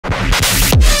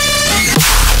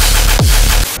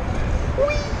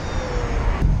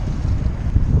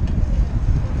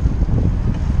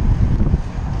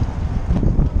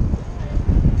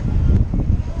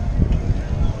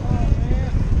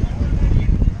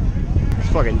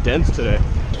fucking dense today.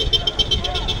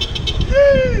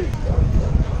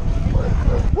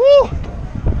 Woo!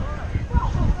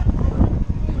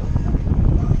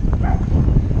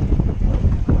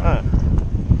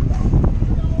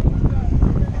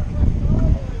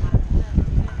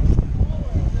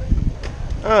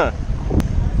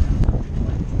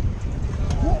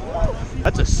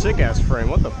 That's a sick ass frame.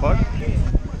 What the fuck?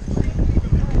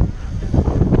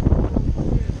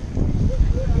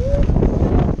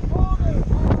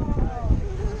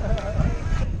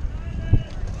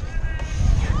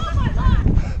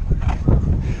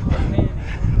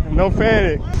 No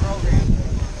panic.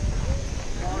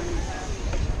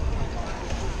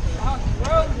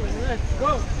 Let's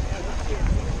go.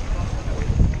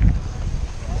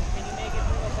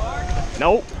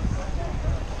 Nope.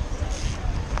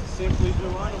 Simply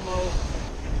Geronimo.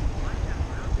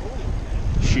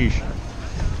 Sheesh.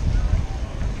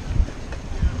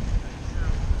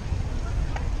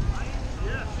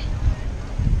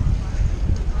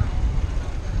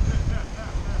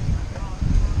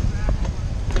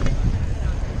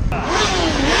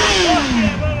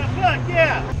 Fuck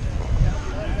yeah!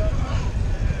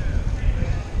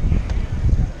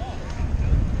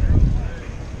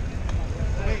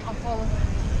 Wait, I'm following.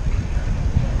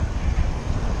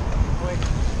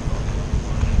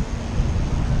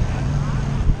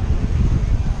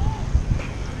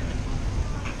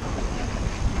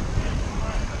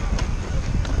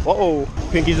 Uh-oh.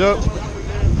 Pinkies up.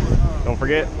 Don't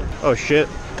forget. Oh, shit.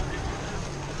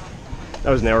 That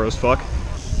was narrow as fuck.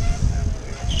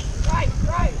 Right.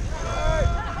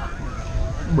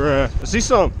 Bruh. I see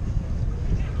some.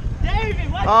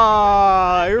 David, what?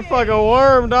 Ah, you're fucking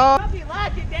worm, dog. Don't be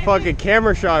lacking, David. Fucking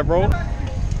camera shy, bro. Where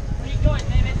are you going,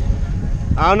 David?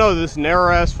 I don't know, this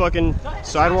narrow ass fucking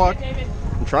sidewalk. David.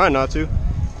 I'm trying not to.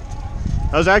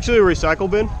 That was actually a recycle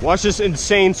bin. Watch this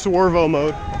insane swervo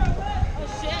mode. Oh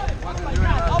shit.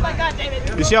 Oh my god,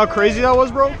 David. You see how crazy that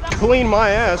was, bro? Clean my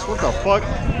ass. What the fuck?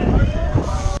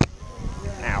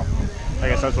 Ow. I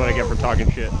guess that's what I get for talking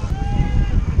shit.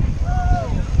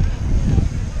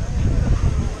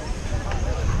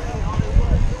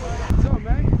 What's up,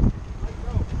 man?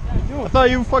 How you doing? I thought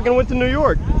you fucking went to New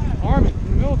York. Army, in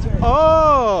the military.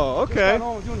 Oh, Just okay. got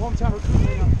home, doing hometown recruiting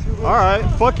right now. 2 weeks. Alright.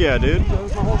 Fuck yeah, dude. That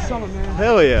was my whole summer, man.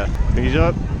 Hell yeah. He's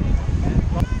up.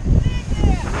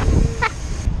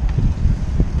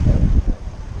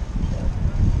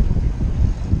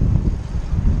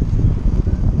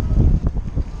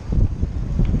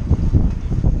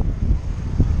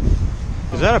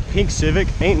 Is that a pink Civic?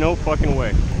 Ain't no fucking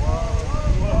way.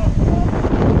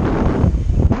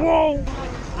 Whoa!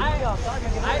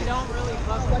 I don't really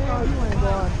fuck with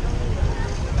that.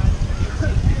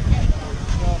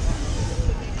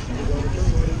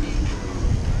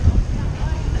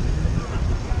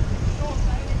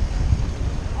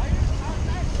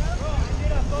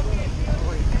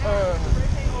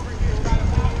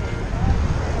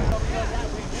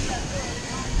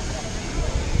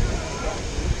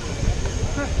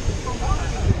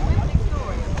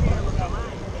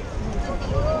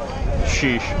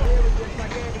 Sheesh.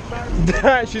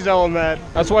 She's hella mad.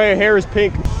 That's why her hair is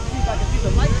pink.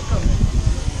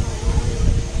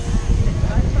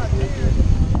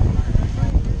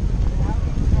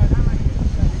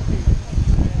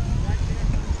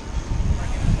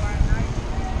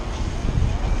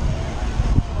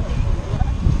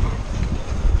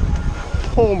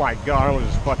 Oh my god, I almost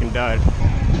just fucking died.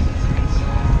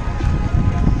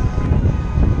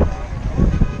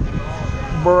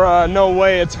 Bruh, no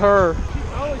way, it's her.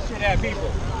 Always should have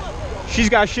people. She's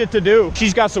got shit to do.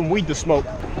 She's got some weed to smoke.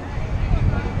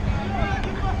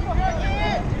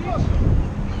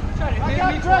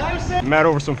 Mad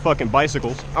over some fucking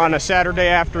bicycles on a Saturday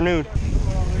afternoon.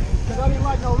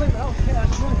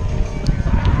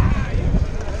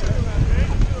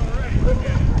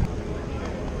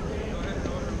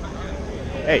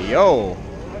 Hey yo.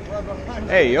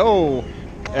 Hey yo.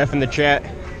 F in the chat.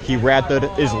 He ratted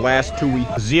his last Tui.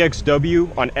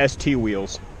 ZXW on ST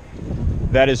wheels.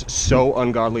 That is so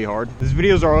ungodly hard. These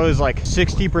videos are always like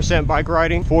 60% bike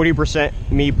riding, 40%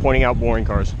 me pointing out boring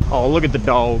cars. Oh, look at the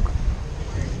dog.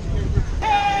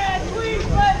 Hey, please,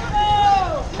 let's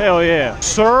go! Hell yeah.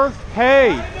 Sir,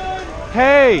 hey,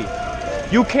 hey,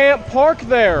 you can't park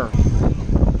there.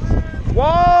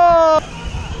 Whoa!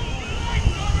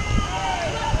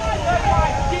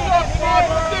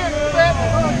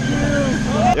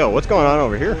 Yo, what's going on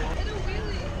over here?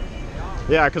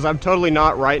 Yeah, because I'm totally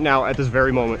not right now at this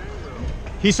very moment.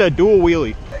 He said do a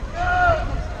wheelie.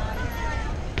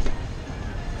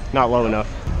 Not low enough.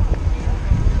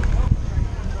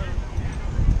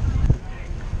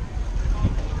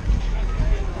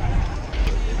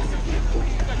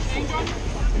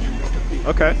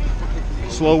 Okay.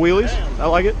 Slow wheelies. I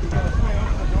like it.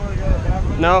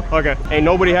 No? Okay. Ain't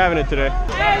nobody having it today.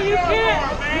 Hey, you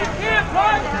can't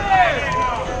park there!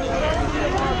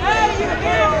 Hey, you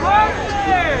can't park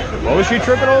there! What was she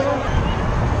tripping over?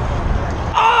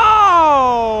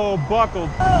 Oh! Buckled.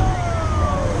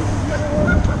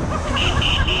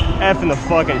 F in the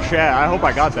fucking chat. I hope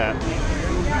I got that.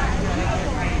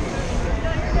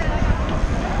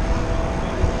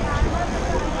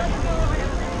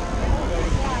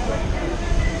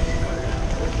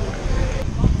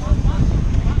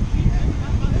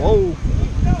 Whoa.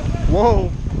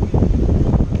 Whoa.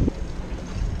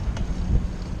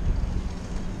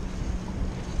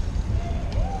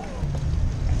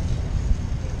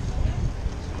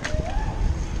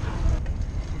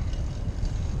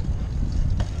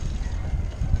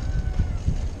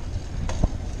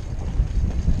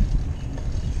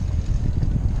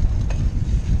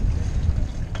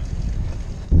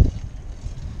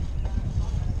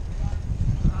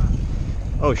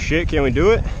 Oh shit, can we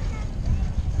do it?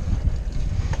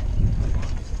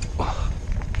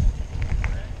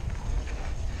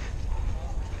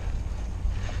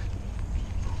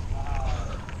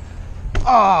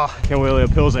 Ah, can't wait to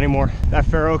pills anymore. That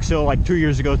Fair Oaks Hill like 2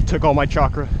 years ago took all my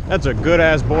chakra. That's a good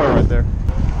ass boy right there.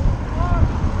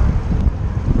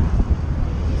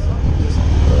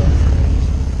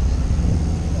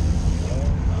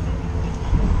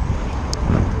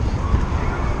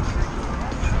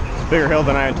 It's a bigger hill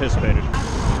than I anticipated.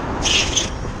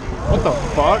 What the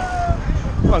fuck?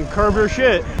 Uncurb your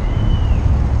shit.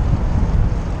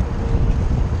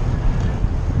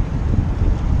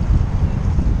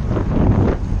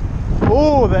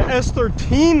 Oh, the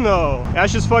S13 though.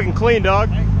 That's just fucking clean, dog.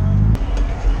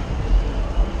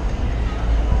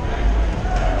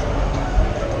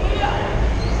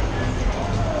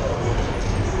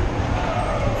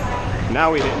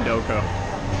 Now we hit Doco.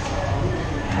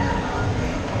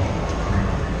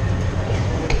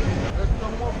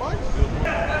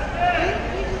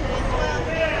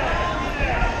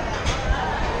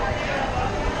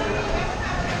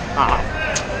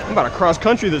 Ah, I'm about to cross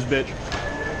country this bitch.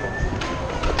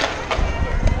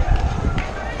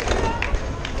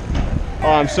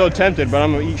 Oh, I'm so tempted, but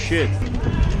I'm gonna eat shit.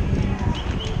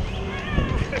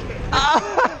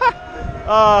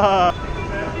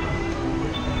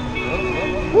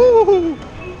 Woo!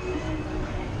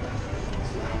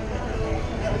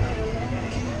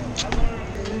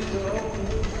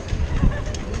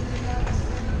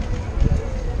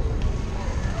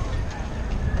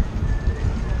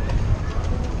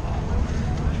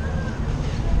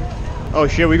 Oh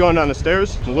shit, we going down the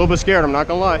stairs? I'm a little bit scared, I'm not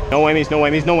gonna lie. No whammies, no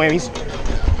whammies, no whammies.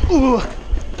 Ooh.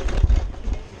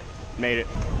 Made it.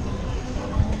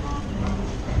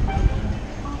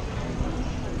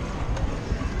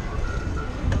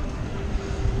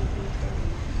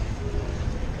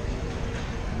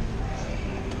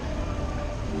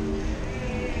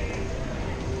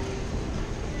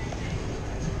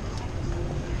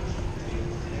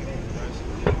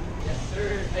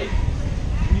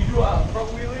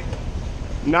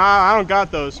 Nah, I don't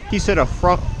got those. He said a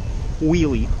front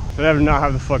wheelie. But I do not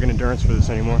have the fucking endurance for this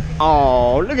anymore.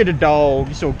 Oh, look at the dog.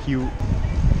 He's so cute.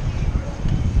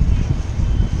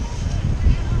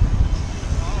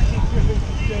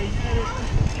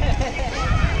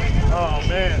 Oh,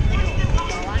 man.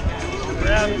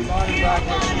 Body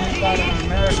bracket inside of an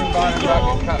American body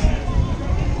bracket cup.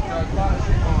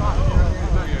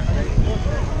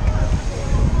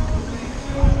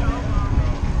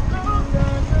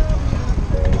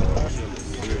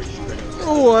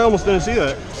 Oh, I almost didn't see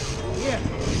that. Yeah.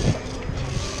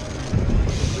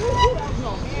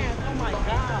 Oh man, oh my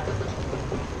god.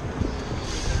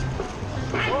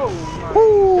 Oh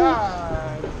my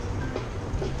God.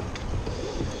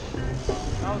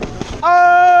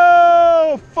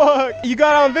 Oh, fuck. You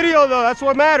got it on video, though. That's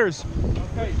what matters.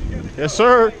 Okay. Yes,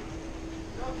 sir.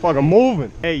 Fucking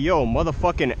moving. Hey, yo,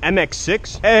 motherfucking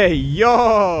MX-6. Hey,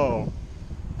 yo.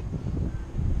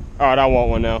 All right, I want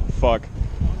one now. Fuck.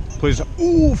 Please.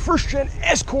 Ooh, first gen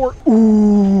Escort.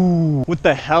 Ooh. With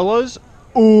the Hellas.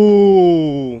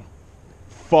 Ooh.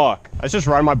 Fuck. I just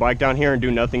ride my bike down here and do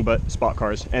nothing but spot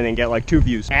cars and then get like 2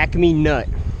 views. Acme nut.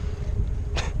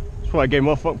 That's why I gave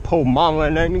motherfucking pole mama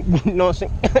and then, you know what I'm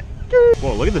saying?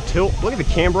 Whoa, look at the tilt. Look at the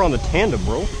camber on the tandem,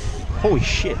 bro. Holy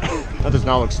shit. That does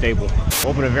not look stable.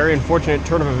 Well, in a very unfortunate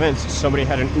turn of events, somebody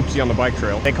had an oopsie on the bike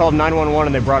trail. They called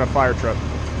 911 and they brought a fire truck.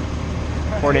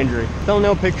 For an injury.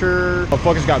 Thumbnail picture.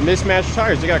 Motherfuckers got mismatched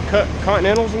tires. They got cut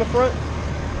Continentals in the front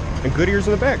and Goodyears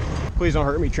in the back. Please don't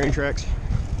hurt me, train tracks.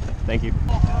 Thank you.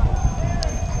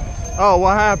 Oh,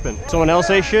 what happened? Someone else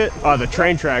ate shit? Oh, the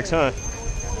train tracks, huh?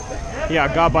 Yeah,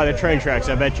 I got by the train tracks,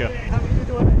 I bet you.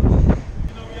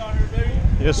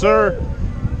 Yes, sir.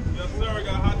 Yes, sir. We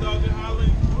got hot dogs and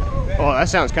Holly. Oh, that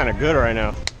sounds kind of good right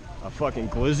now. A fucking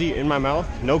glizzy in my mouth,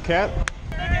 no cap.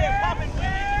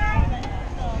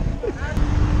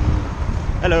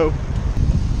 Hello.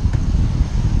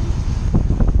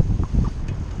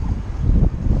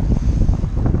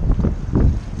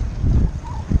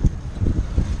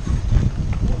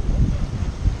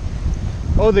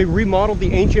 Oh, they remodeled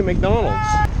the ancient McDonald's.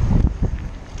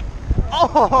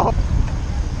 Oh!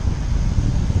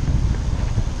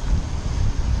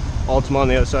 Altima on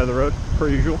the other side of the road, per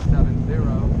usual.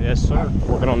 7-0. Yes, sir.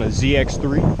 Working on the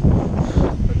ZX3.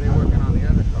 But they're working on the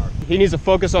other car. He needs to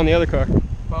focus on the other car.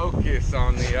 Focus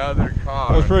on the other car.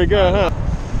 That was pretty good, huh?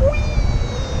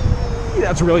 Whee!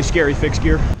 That's a really scary fixed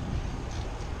gear.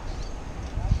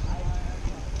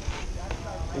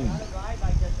 Ooh.